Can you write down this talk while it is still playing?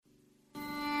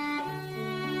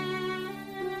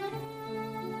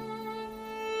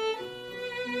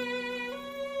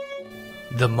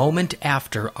The Moment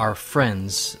After Our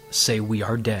Friends Say We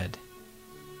Are Dead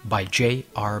by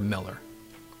J.R. Miller.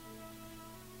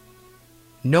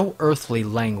 No earthly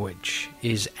language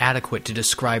is adequate to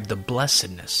describe the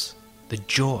blessedness, the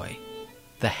joy,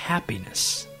 the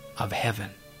happiness of heaven.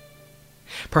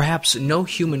 Perhaps no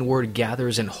human word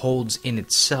gathers and holds in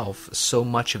itself so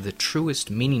much of the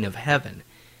truest meaning of heaven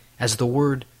as the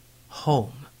word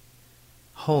home.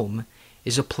 Home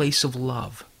is a place of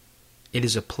love. It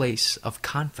is a place of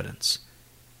confidence.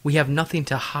 We have nothing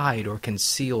to hide or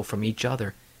conceal from each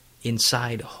other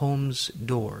inside home's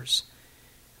doors.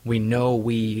 We know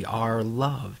we are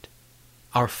loved.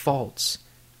 Our faults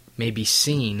may be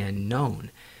seen and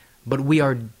known, but we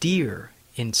are dear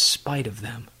in spite of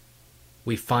them.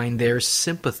 We find there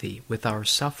sympathy with our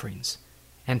sufferings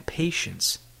and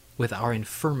patience with our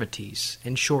infirmities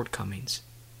and shortcomings.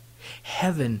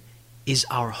 Heaven is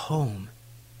our home.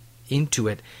 Into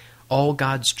it, all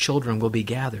God's children will be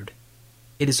gathered.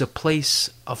 It is a place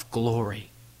of glory,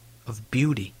 of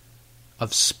beauty,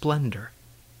 of splendor,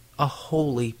 a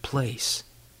holy place.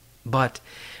 But,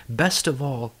 best of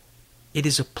all, it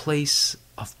is a place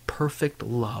of perfect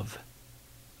love.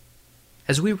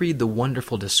 As we read the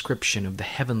wonderful description of the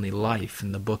heavenly life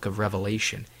in the book of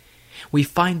Revelation, we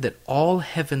find that all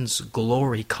heaven's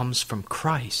glory comes from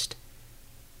Christ.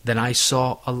 Then I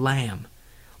saw a lamb,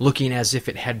 looking as if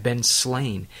it had been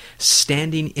slain,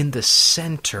 standing in the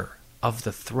center of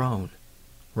the throne.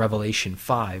 Revelation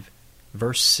 5,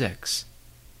 verse 6.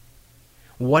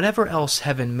 Whatever else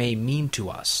heaven may mean to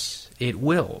us, it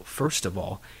will, first of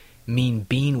all, mean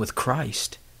being with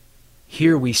Christ.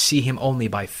 Here we see him only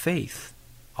by faith,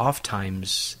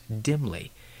 ofttimes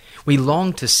dimly. We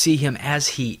long to see him as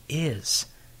he is.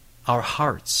 Our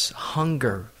hearts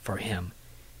hunger for him.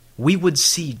 We would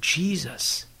see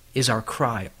Jesus, is our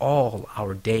cry all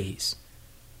our days.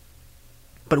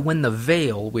 But when the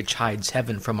veil which hides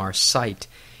heaven from our sight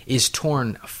is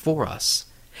torn for us,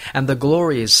 and the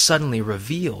glory is suddenly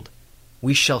revealed,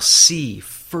 we shall see,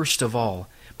 first of all,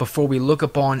 before we look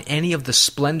upon any of the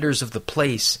splendors of the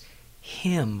place,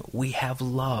 him we have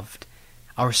loved,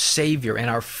 our Savior and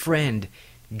our friend,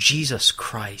 Jesus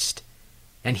Christ,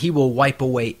 and he will wipe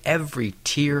away every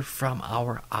tear from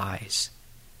our eyes.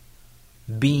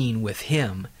 Being with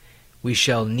him, we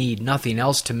shall need nothing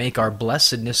else to make our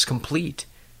blessedness complete.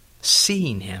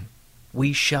 Seeing him,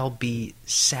 we shall be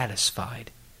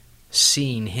satisfied.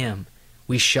 Seeing him,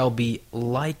 we shall be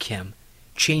like him,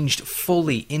 changed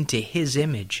fully into his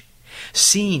image.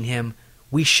 Seeing him,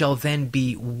 we shall then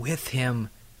be with him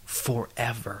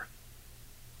forever.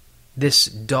 This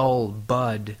dull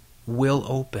bud will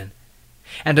open,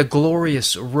 and a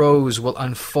glorious rose will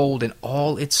unfold in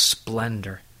all its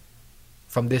splendor.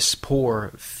 From this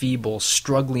poor, feeble,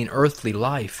 struggling earthly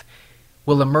life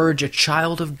will emerge a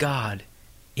child of God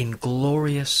in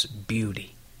glorious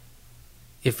beauty.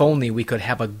 If only we could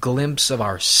have a glimpse of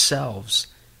ourselves,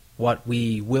 what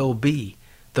we will be,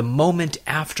 the moment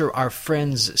after our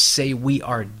friends say we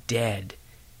are dead.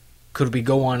 Could we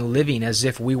go on living as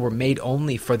if we were made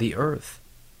only for the earth?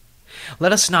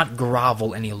 Let us not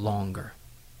grovel any longer.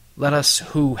 Let us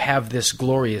who have this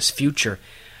glorious future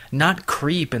not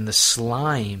creep in the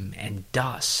slime and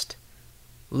dust.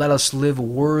 Let us live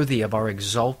worthy of our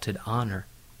exalted honor.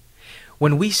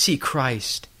 When we see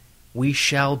Christ, we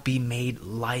shall be made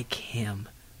like him.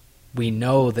 We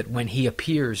know that when he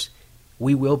appears,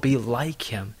 we will be like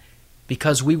him,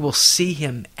 because we will see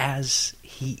him as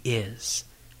he is.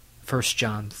 1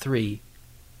 John 3,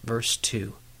 verse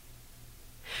 2.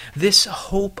 This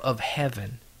hope of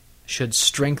heaven should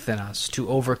strengthen us to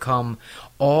overcome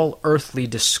all earthly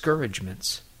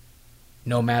discouragements.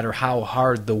 No matter how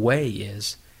hard the way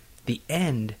is, the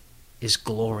end is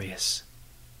glorious.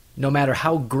 No matter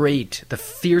how great the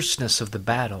fierceness of the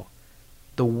battle,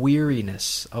 the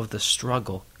weariness of the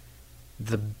struggle,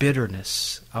 the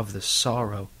bitterness of the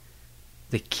sorrow,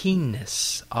 the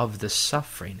keenness of the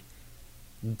suffering,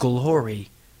 glory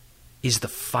is the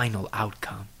final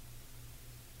outcome.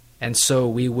 And so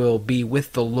we will be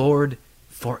with the Lord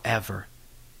forever.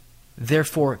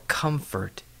 Therefore,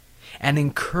 comfort and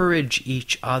encourage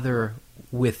each other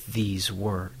with these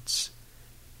words.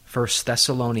 1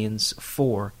 Thessalonians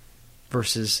 4,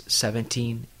 verses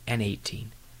 17 and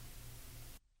 18.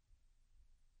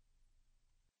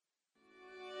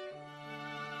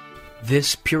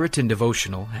 This Puritan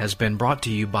devotional has been brought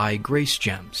to you by Grace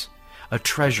Gems, a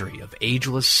treasury of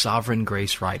ageless sovereign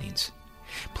grace writings.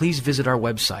 Please visit our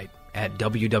website at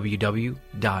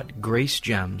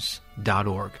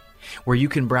www.gracegems.org, where you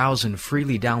can browse and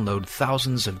freely download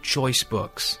thousands of choice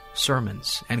books,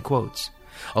 sermons, and quotes,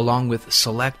 along with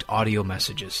select audio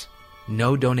messages.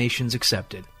 No donations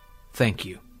accepted. Thank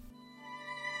you.